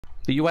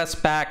The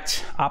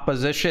US-backed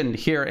opposition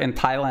here in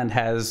Thailand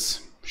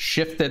has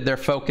shifted their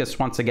focus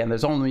once again.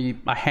 There's only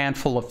a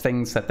handful of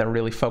things that they're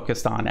really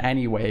focused on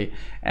anyway.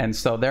 And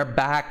so they're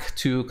back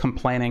to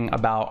complaining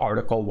about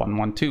Article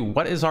 112.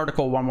 What is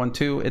Article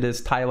 112? It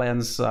is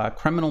Thailand's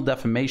criminal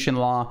defamation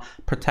law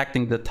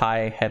protecting the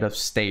Thai head of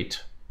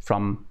state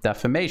from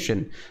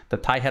defamation. The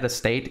Thai head of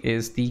state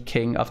is the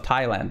King of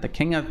Thailand. The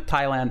King of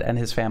Thailand and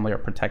his family are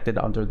protected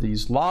under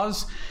these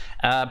laws.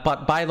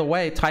 But by the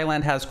way,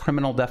 Thailand has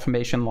criminal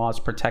defamation laws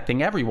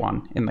protecting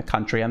everyone in the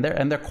country, and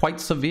they're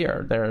quite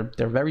severe.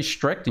 They're very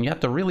strict, and you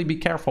have to really be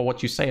careful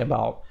what you say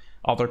about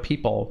other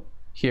people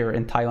here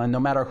in Thailand, no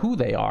matter who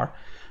they are.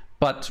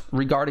 But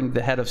regarding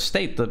the head of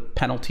state, the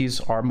penalties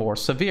are more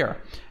severe.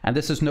 And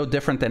this is no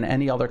different than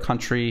any other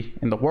country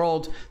in the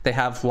world. They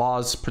have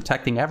laws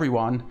protecting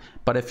everyone,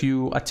 but if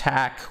you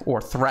attack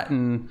or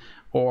threaten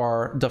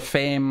or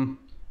defame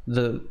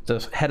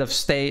the head of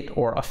state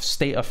or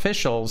state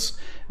officials,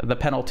 the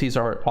penalties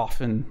are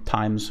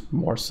oftentimes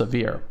more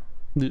severe.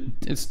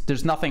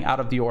 There's nothing out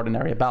of the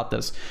ordinary about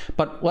this.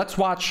 But let's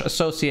watch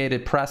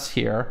Associated Press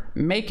here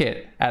make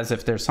it as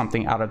if there's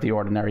something out of the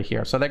ordinary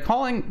here. So they're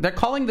calling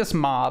this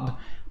mob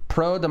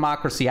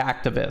pro-democracy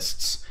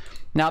activists.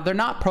 Now, they're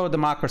not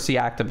pro-democracy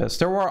activists.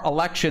 There were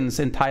elections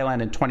in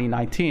Thailand in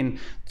 2019.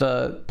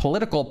 The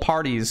political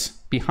parties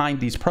behind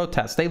these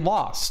protests, they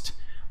lost.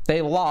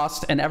 They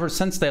lost, and ever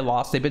since they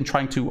lost, they've been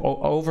trying to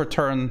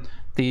overturn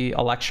the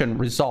election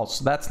results.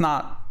 That's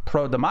not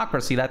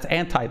pro-democracy, that's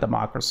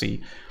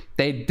anti-democracy.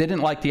 They didn't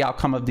like the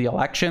outcome of the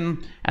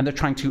election, and they're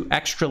trying to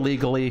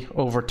extra-legally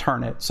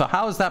overturn it. So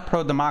how is that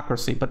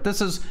pro-democracy? But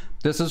this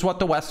is what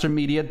the Western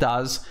media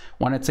does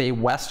when it's a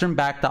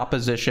Western-backed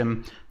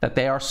opposition that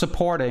they are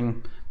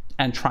supporting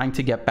and trying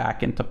to get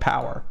back into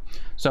power.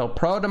 So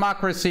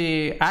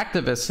pro-democracy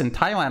activists in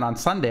Thailand on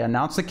Sunday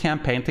announced a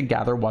campaign to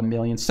gather 1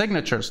 million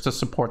signatures to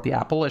support the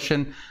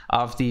abolition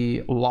of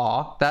the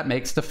law that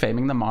makes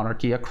defaming the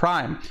monarchy a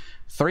crime.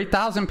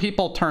 3,000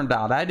 people turned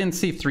out. I didn't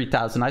see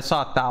 3,000. I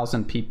saw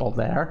 1,000 people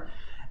there.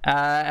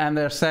 And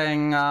they're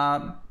saying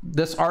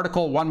this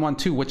Article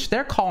 112, which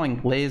they're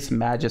calling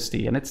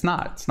lèse-majesté, and it's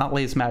not. It's not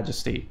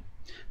lèse-majesté.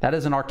 That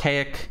is an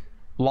archaic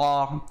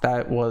law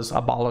that was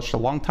abolished a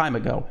long time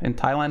ago in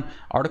Thailand.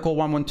 Article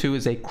 112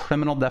 is a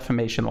criminal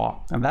defamation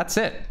law, and that's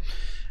it.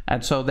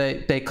 And so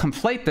they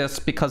conflate this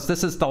because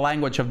this is the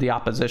language of the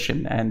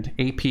opposition, and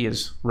AP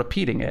is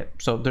repeating it.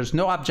 So there's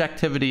no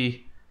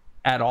objectivity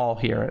at all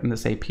here in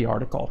this AP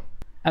article.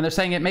 And they're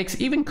saying it makes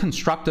even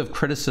constructive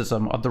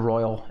criticism of the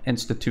royal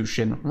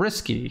institution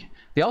risky.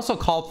 They also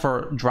called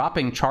for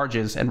dropping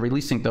charges and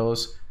releasing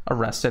those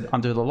arrested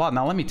under the law.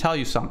 Now, let me tell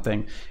you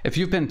something. If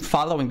you've been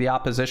following the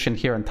opposition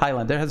here in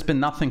Thailand, there has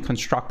been nothing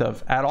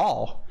constructive at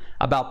all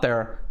about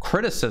their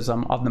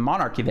criticism of the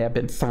monarchy. They have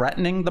been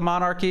threatening the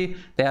monarchy.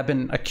 They have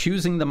been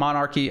accusing the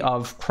monarchy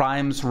of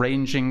crimes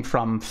ranging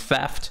from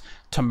theft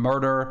to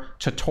murder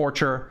to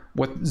torture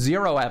with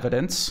zero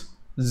evidence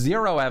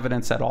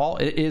at all.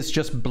 It is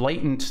just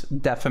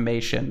blatant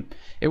defamation.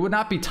 It would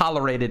not be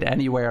tolerated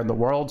anywhere in the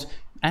world,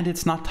 and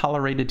it's not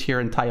tolerated here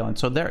in Thailand.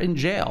 So they're in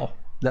jail.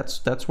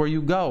 That's where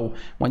you go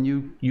when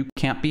you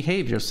can't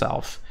behave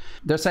yourself.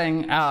 They're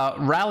saying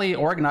rally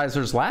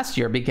organizers last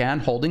year began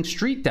holding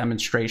street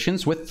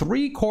demonstrations with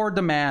 3 core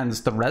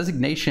demands: the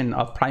resignation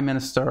of Prime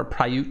Minister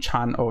Prayut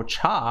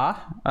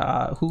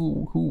Chan-o-cha,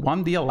 who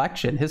won the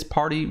election. His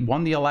party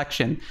won the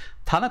election.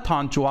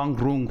 Thanathorn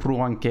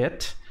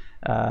Juangruangruangkit,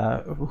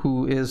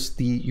 who is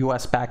the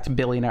US-backed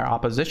billionaire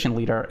opposition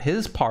leader,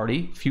 his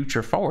party,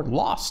 Future Forward,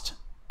 lost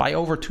by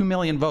over 2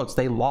 million votes.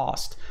 They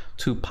lost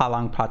to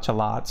Palang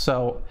Pracharat.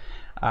 So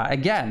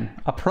again,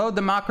 a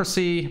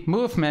pro-democracy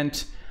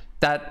movement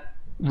that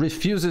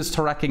refuses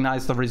to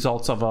recognize the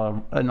results of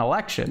an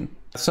election.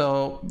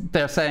 So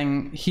they're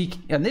saying he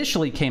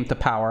initially came to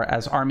power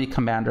as army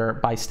commander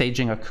by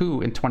staging a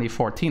coup in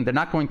 2014. They're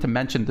not going to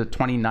mention the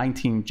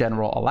 2019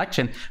 general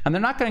election, and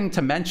they're not going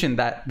to mention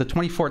that the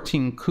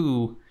 2014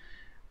 coup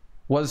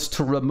was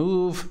to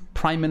remove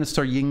Prime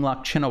Minister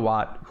Yingluck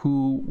Shinawatra,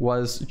 who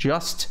was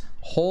just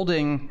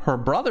holding her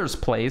brother's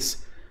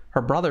place,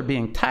 her brother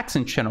being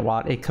Thaksin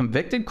Shinawatra, a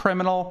convicted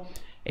criminal,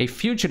 a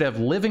fugitive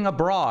living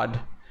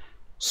abroad,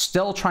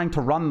 still trying to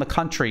run the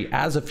country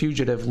as a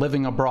fugitive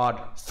living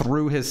abroad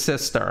through his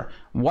sister.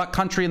 What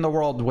country in the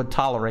world would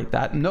tolerate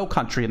that? No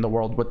country in the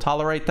world would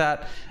tolerate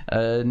that.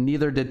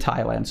 Neither did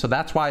Thailand. So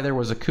that's why there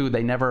was a coup.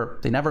 They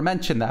never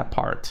mentioned that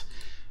part.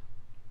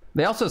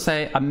 They also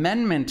say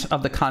amendment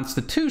of the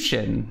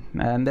Constitution,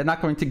 and they're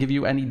not going to give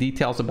you any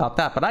details about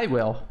that, but I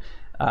will.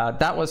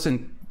 That was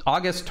in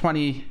August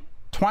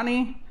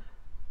 2020.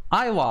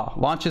 iLaw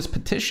launches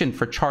petition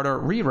for charter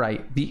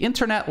rewrite. The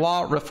Internet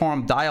Law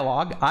Reform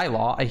Dialogue,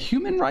 iLaw, a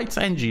human rights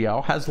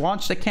NGO, has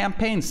launched a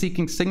campaign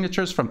seeking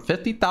signatures from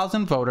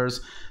 50,000 voters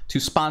to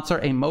sponsor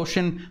a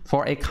motion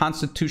for a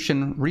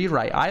constitution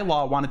rewrite.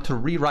 iLaw wanted to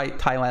rewrite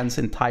Thailand's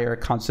entire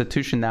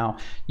constitution. Now,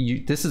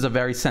 this is a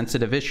very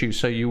sensitive issue,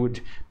 so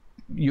you'd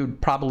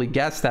probably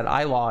guess that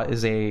iLaw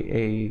is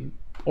a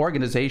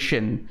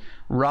organization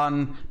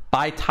run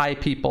by Thai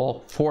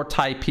people, for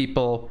Thai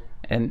people,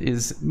 and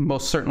is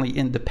most certainly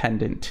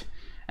independent.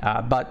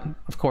 But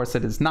of course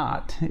it is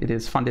not. It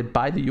is funded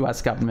by the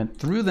US government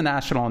through the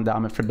National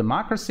Endowment for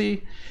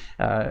Democracy.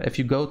 If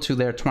you go to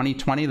their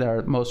 2020,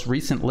 their most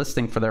recent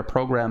listing for their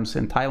programs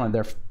in Thailand,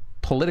 their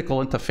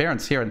political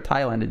interference here in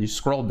Thailand, and you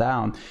scroll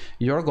down,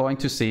 you're going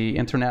to see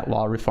Internet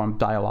Law Reform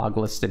Dialogue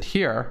listed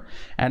here.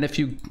 And if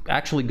you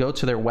actually go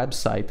to their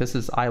website, this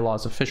is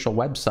iLaw's official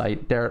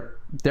website,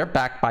 they're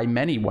backed by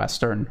many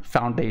Western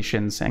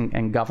foundations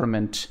and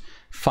government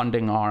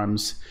funding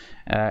arms,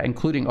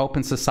 including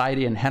Open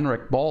Society and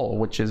Henrik Boll,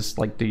 which is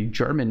like the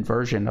German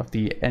version of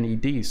the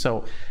NED.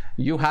 So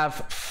you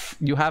have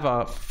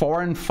a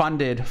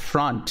foreign-funded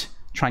front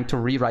trying to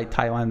rewrite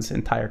Thailand's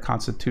entire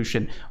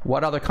constitution.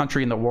 What other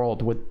country in the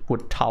world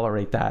would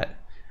tolerate that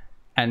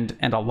and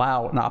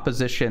allow an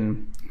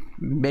opposition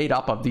made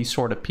up of these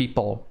sort of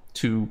people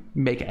to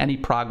make any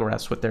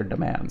progress with their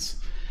demands?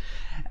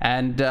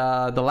 And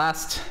the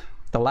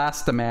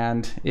last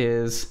demand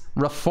is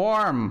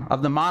reform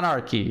of the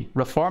monarchy.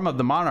 Reform of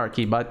the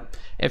monarchy. But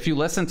if you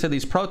listen to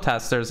these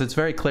protesters, it's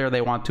very clear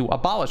they want to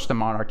abolish the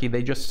monarchy.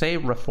 They just say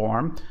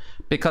reform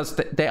because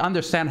they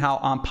understand how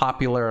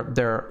unpopular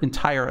their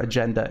entire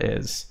agenda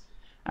is.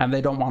 And they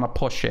don't want to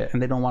push it,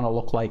 and they don't want to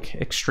look like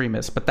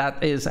extremists. But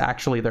that is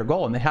actually their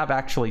goal, and they have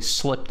actually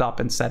slipped up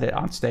and said it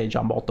on stage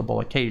on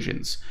multiple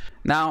occasions.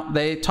 Now,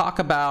 they talk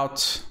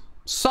about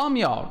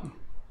Somyot,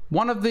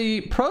 one of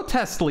the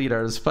protest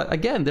leaders, but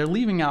again, they're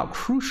leaving out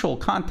crucial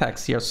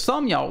context here.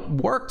 Somyot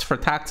worked for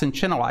Thaksin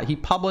Shinawatra. He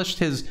published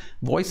his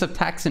Voice of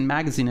Thaksin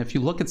magazine. If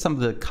you look at some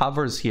of the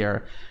covers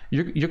here,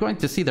 you're going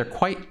to see they're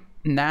quite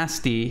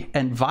nasty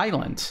and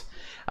violent.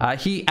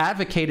 He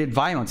advocated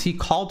violence. He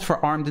called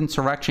for armed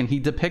insurrection. He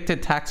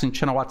depicted Thaksin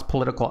Shinawatra's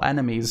political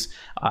enemies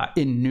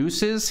in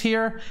nooses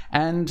here.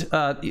 And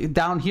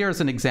down here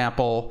is an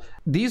example.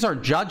 These are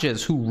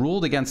judges who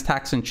ruled against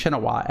Thaksin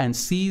Shinawatra and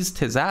seized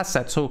his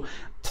assets. So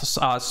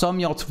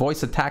Somyot's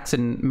Voice of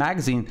Thaksin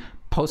magazine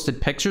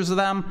posted pictures of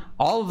them,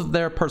 all of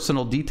their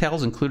personal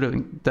details,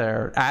 including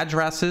their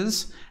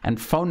addresses and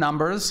phone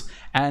numbers,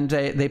 and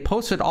they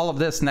posted all of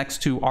this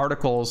next to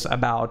articles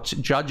about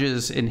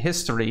judges in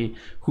history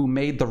who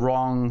made the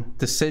wrong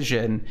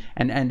decision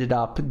and ended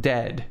up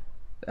dead.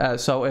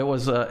 So it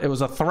was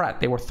a threat.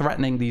 They were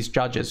threatening these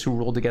judges who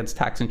ruled against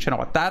Thaksin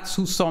Shinawatra. That's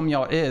who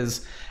Somyot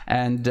is,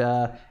 and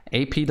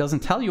AP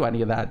doesn't tell you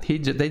any of that.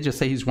 They just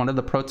say he's one of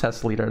the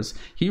protest leaders.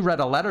 He read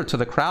a letter to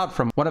the crowd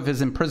from one of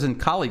his imprisoned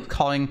colleagues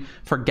calling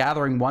for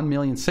gathering 1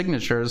 million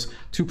signatures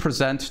to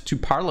present to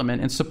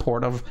Parliament in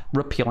support of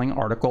repealing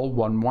Article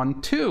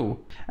 112.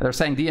 And they're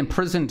saying the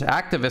imprisoned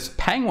activist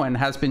Penguin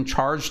has been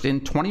charged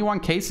in 21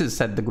 cases,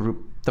 said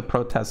the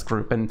protest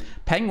group. And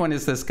Penguin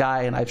is this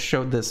guy, and I've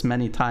showed this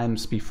many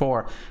times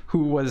before,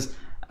 who was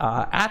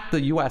at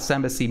the U.S.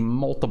 Embassy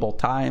multiple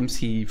times.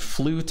 He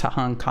flew to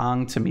Hong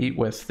Kong to meet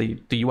with the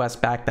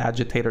U.S.-backed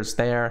agitators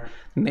there,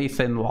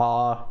 Nathan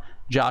Law,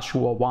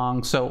 Joshua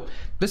Wong. So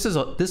this is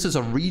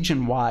a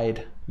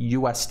region-wide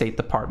U.S. State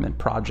Department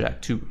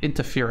project to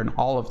interfere in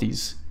all of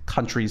these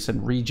countries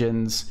and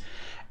regions.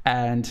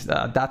 And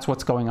that's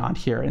what's going on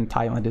here in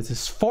Thailand. It's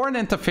this foreign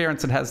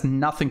interference. It has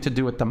nothing to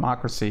do with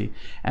democracy.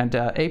 And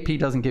AP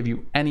doesn't give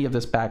you any of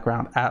this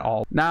background at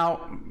all.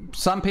 Now,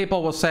 some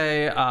people will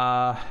say,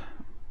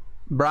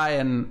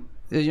 Brian,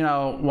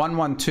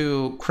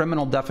 112,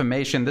 criminal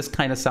defamation, this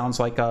kind of sounds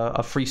like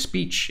a free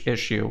speech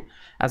issue.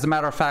 As a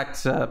matter of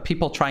fact,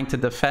 people trying to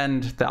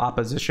defend the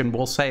opposition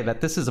will say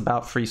that this is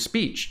about free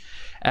speech.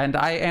 And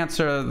I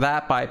answer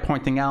that by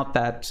pointing out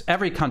that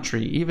every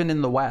country, even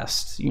in the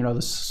West,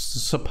 the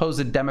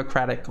supposed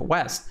democratic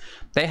West,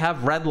 they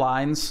have red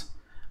lines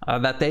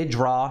that they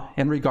draw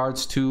in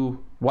regards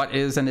to what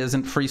is and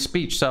isn't free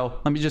speech. So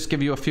let me just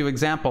give you a few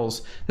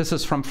examples. This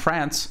is from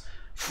France.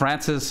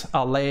 Francis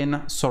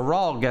Alain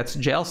Soral gets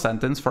jail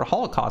sentence for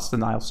Holocaust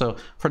denial. So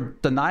for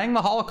denying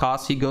the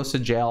Holocaust, he goes to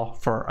jail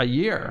for a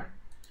year.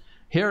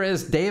 Here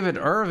is David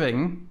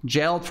Irving,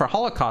 jailed for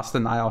Holocaust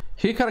denial.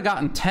 He could have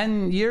gotten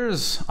 10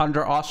 years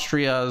under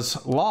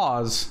Austria's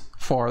laws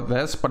for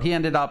this, but he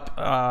ended up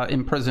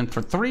imprisoned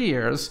for 3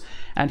 years.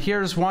 And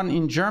here's one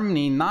in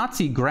Germany.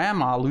 Nazi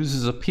grandma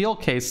loses appeal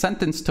case,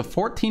 sentenced to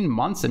 14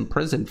 months in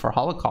prison for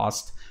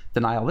Holocaust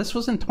denial. This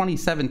was in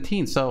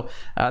 2017. So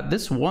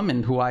this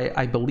woman, who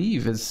I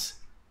believe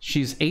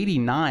she's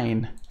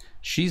 89,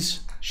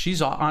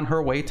 she's on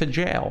her way to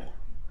jail.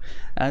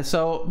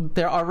 So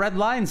there are red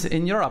lines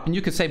in Europe. And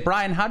you could say,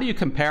 Brian, how do you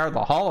compare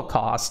the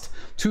Holocaust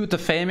to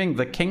defaming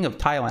the King of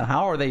Thailand?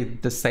 How are they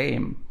the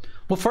same?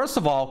 Well, first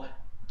of all,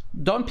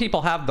 don't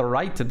people have the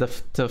right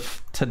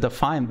to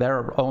define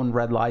their own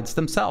red lines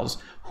themselves?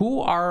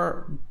 Who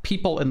are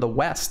people in the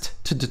West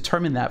to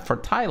determine that for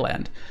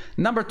Thailand?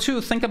 Number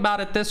two, think about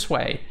it this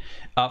way.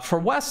 For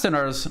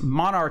Westerners,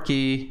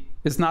 monarchy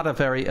is not a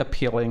very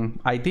appealing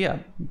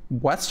idea.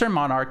 Western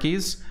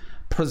monarchies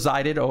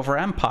presided over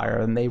empire,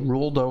 and they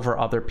ruled over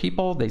other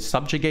people. They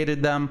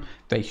subjugated them,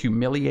 they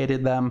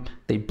humiliated them,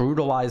 they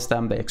brutalized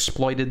them, they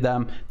exploited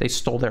them, they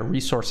stole their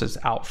resources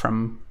out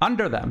from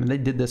under them, and they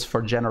did this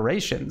for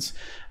generations.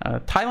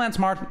 Thailand's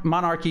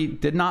monarchy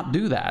did not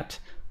do that.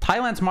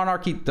 Thailand's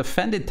monarchy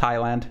defended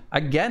Thailand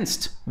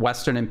against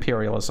Western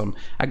imperialism,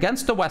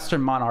 against the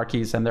Western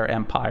monarchies and their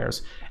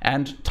empires.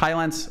 And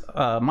Thailand's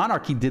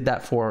monarchy did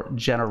that for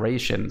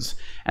generations.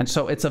 And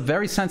so it's a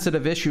very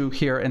sensitive issue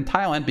here in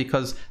Thailand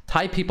because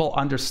Thai people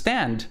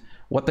understand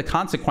what the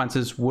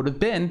consequences would have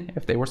been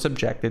if they were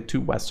subjected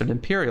to Western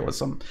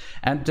imperialism.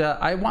 And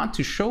I want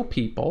to show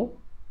people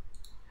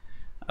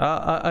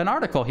an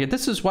article here.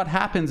 This is what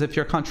happens if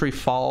your country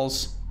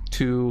falls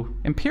to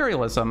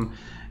imperialism.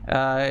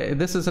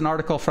 This is an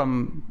article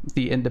from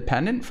The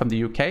Independent from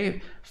the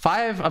UK.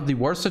 5 of the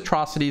worst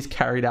atrocities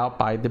carried out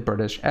by the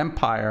British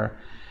Empire.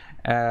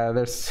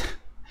 They're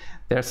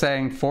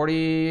saying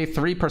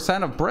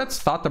 43% of Brits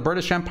thought the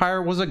British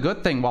Empire was a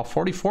good thing, while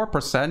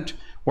 44%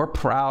 were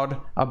proud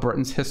of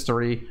Britain's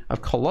history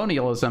of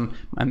colonialism.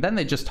 And then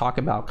they just talk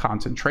about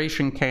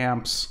concentration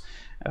camps,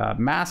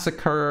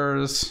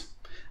 massacres,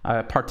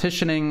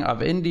 partitioning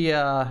of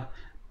India,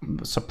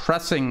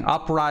 suppressing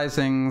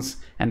uprisings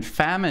and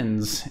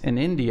famines in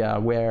India,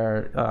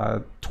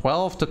 where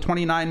 12 to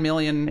 29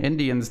 million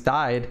Indians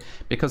died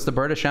because the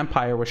British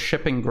Empire was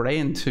shipping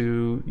grain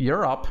to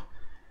Europe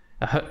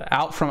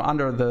out from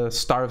under the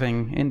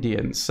starving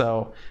Indians.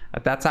 So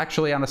that's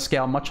actually on a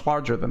scale much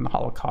larger than the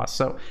Holocaust.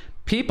 So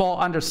people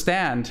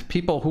understand,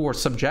 people who were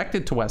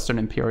subjected to Western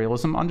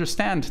imperialism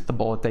understand the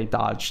bullet they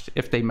dodged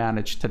if they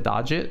managed to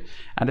dodge it.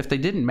 And if they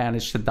didn't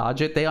manage to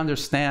dodge it, they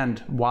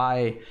understand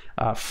why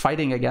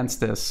fighting against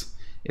this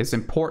is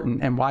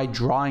important and why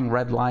drawing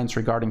red lines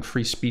regarding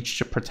free speech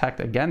to protect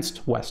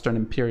against Western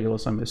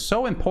imperialism is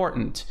so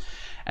important.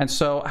 And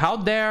so how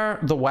dare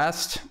the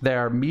West,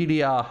 their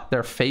media,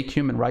 their fake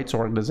human rights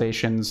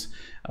organizations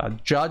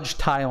judge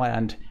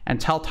Thailand and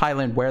tell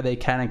Thailand where they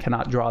can and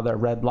cannot draw their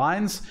red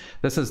lines.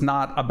 This is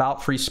not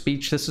about free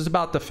speech. This is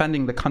about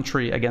defending the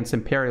country against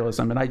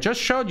imperialism. And I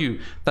just showed you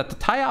that the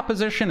Thai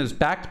opposition is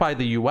backed by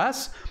the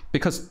US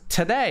because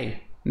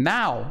today,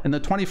 now, in the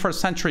 21st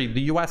century,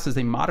 the US is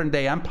a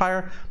modern-day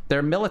empire.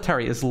 Their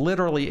military is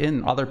literally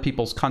in other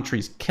people's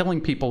countries,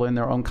 killing people in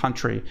their own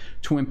country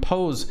to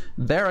impose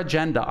their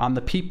agenda on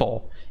the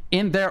people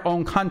in their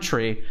own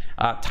country.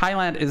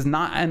 Thailand is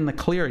not in the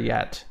clear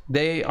yet.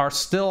 They are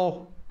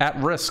still at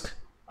risk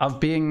of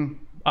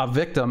being a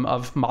victim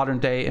of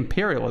modern-day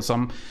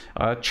imperialism.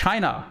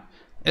 China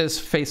is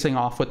facing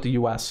off with the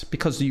US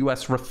because the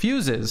US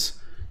refuses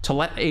to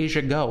let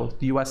Asia go.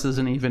 The US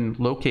isn't even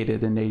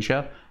located in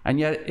Asia, and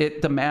yet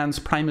it demands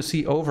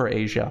primacy over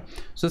Asia.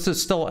 So this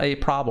is still a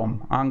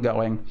problem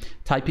ongoing.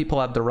 Thai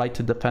people have the right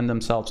to defend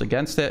themselves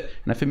against it,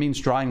 and if it means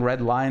drawing red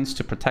lines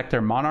to protect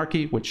their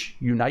monarchy, which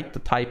unite the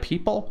Thai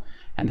people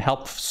and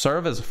help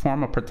serve as a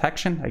form of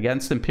protection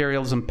against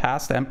imperialism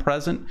past and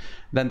present,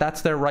 then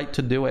that's their right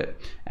to do it.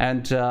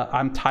 And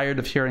I'm tired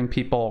of hearing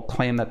people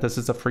claim that this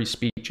is a free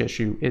speech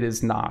issue. It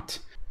is not.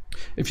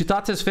 If you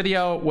thought this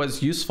video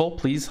was useful,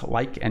 please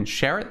like and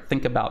share it.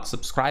 Think about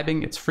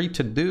subscribing. It's free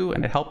to do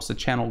and it helps the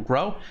channel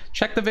grow.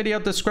 Check the video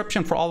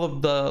description for all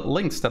of the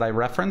links that I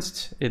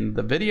referenced in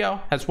the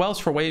video, as well as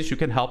for ways you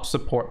can help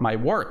support my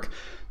work.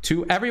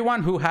 To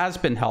everyone who has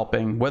been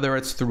helping, whether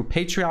it's through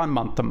Patreon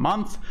month to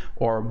month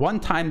or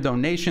one-time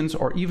donations,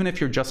 or even if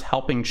you're just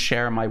helping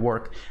share my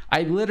work,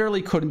 I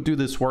literally couldn't do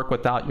this work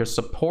without your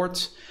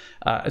support.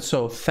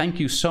 So thank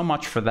you so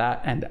much for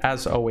that. And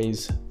as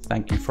always,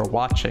 thank you for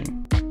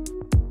watching.